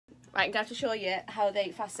Right, I'm going to have to show you how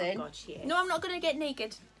they fasten. Oh God, she is. No, I'm not going to get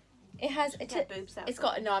naked. It has... boobs out. It's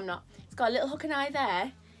got... No, I'm not. It's got a little hook and eye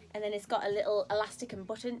there. And then it's got a little elastic and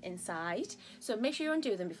button inside. So make sure you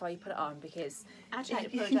undo them before you put it on, because... I tried to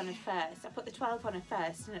put it on at first. I put the 12 on at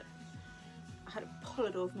first and I had to pull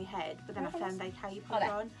it over my head. But then I found like how you put it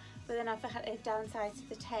on. But then I've had a downside to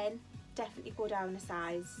the 10. Definitely go down a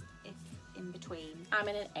size if in between. I'm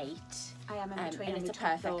in an 8. I am in between. And it's a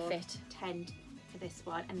perfect fit. 10 for this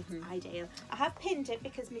one, and it's ideal. I have pinned it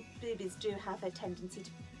because my boobies do have a tendency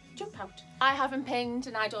to jump out. I haven't pinned,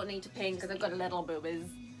 and I don't need to pin because I've got a little boobies.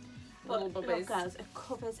 Look, girls, it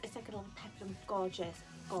covers. It's like a little peplum. Gorgeous,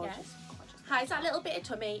 gorgeous, gorgeous. Hides that little bit of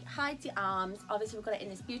tummy, hides your arms. Obviously, we've got it in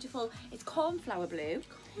this beautiful, it's cornflower blue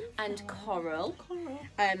and coral.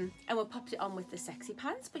 And we popped it on with the sexy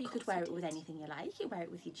pants, but you could wear it with anything you like. You wear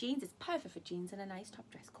it with your jeans. It's perfect for jeans and a nice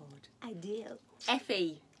top dress code. Ideal.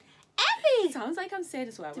 Effie. Effie! Sounds like I'm saying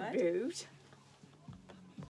a swear word. Rude.